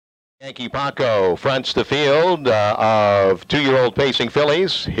Yankee Paco fronts the field of two-year-old pacing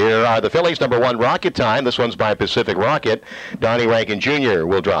fillies. Here are the fillies. Number 1, Rocket Time. This one's by Pacific Rocket. Donnie Rankin Jr.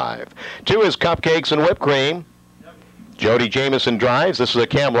 will drive. 2 is Cupcakes and Whipped Cream. Jody Jamieson drives. This is a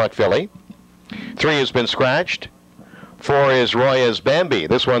Camluck filly. 3 has been scratched. 4 is Roya's Bambi.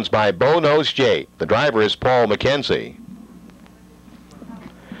 This one's by Bo Nose Jay. The driver is Paul McKenzie.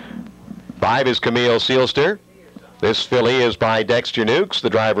 5 is Camille Sealster. This filly is by Dexter Nukes.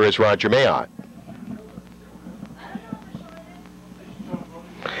 The driver is Roger Mayotte.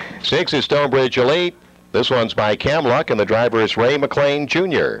 6 is Stonebridge Elite. This one's by Camluck, and the driver is Ray McLean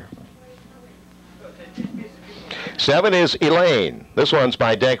Jr. 7 is Elaine. This one's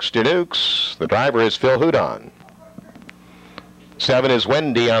by Dexter Nukes. The driver is Phil Houdon. 7 is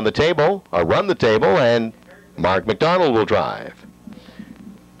Wendy on the table, or Run the Table, and Mark McDonald will drive.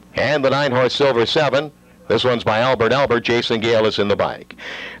 And the 9-horse Silver 7. This one's by Albert. Jason Gale is in the bike.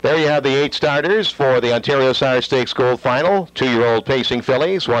 There you have the 8 starters for the Ontario Sire Stakes Gold Final. 2-year-old pacing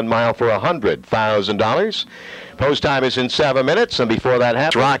fillies, 1 mile for $100,000. Post time is in 7 minutes, and before that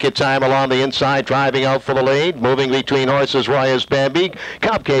happens, Rocket Time along the inside, driving out for the lead. Moving between horses, Roya's Bambi.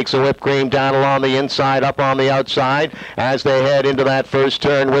 Cupcakes and Whipped Cream down along the inside, up on the outside, as they head into that first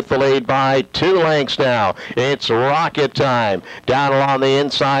turn with the lead by 2 lengths now. It's Rocket Time. Down along the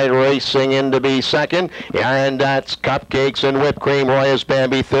inside, racing in to be second, and that's Cupcakes and Whipped Cream. Roya's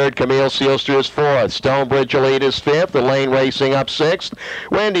Bambi third. Camille Sealster is fourth. Stonebridge Elite is fifth. Elaine Racing up sixth.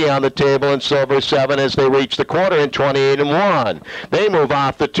 Wendy on the table in Silver 7 as they reach the quarter in 28-1. They move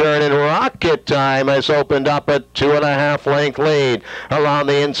off the turn, and Rocket Time has opened up a 2.5 length lead. Along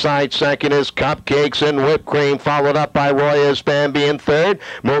the inside, second is Cupcakes and Whipped Cream, followed up by Roya's Bambi in third.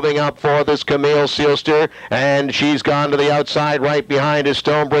 Moving up fourth is Camille Sealster, and she's gone to the outside. Right behind is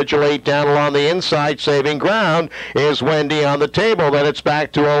Stonebridge Elite. Down along the inside, saving ground is Wendy on the table. Then it's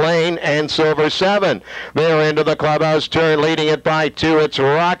back to Elaine and Silver 7. They're into the clubhouse turn, leading it by 2. It's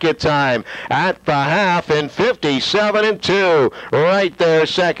Rocket Time at the half in 57-2. Right there,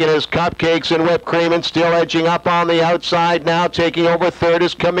 second is Cupcakes and Whipped Cream, and still edging up on the outside now. Taking over third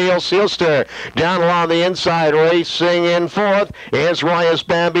is Camille Sealster. Down along the inside, racing in fourth is Roya's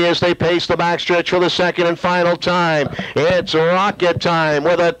Bambi as they pace the backstretch for the second and final time. It's Rocket Time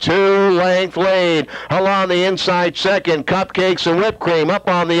with a 2-length lead. Along the inside, second, Cupcakes and Whipped Cream. Up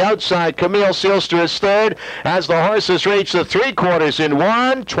on the outside, Camille Sealster is third as the horses reach the 3/4 in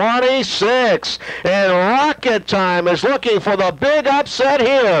 1:26. And Rocket Time is looking for the big upset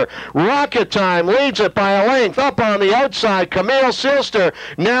here. Rocket Time leads it by a length. Up on the outside, Camille Sealster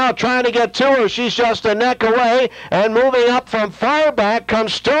now trying to get to her. She's just a neck away, and moving up from far back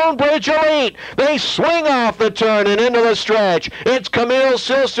comes Stonebridge Elite. They swing off the turn and into the stretch. It's Camille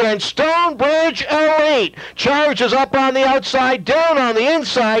Sealster, and Stonebridge Elite charges up on the outside, down on the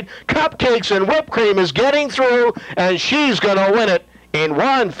inside. Cupcakes and Whipped Cream is getting through, and she's going to win it in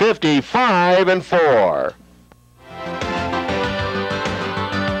 1:55-4.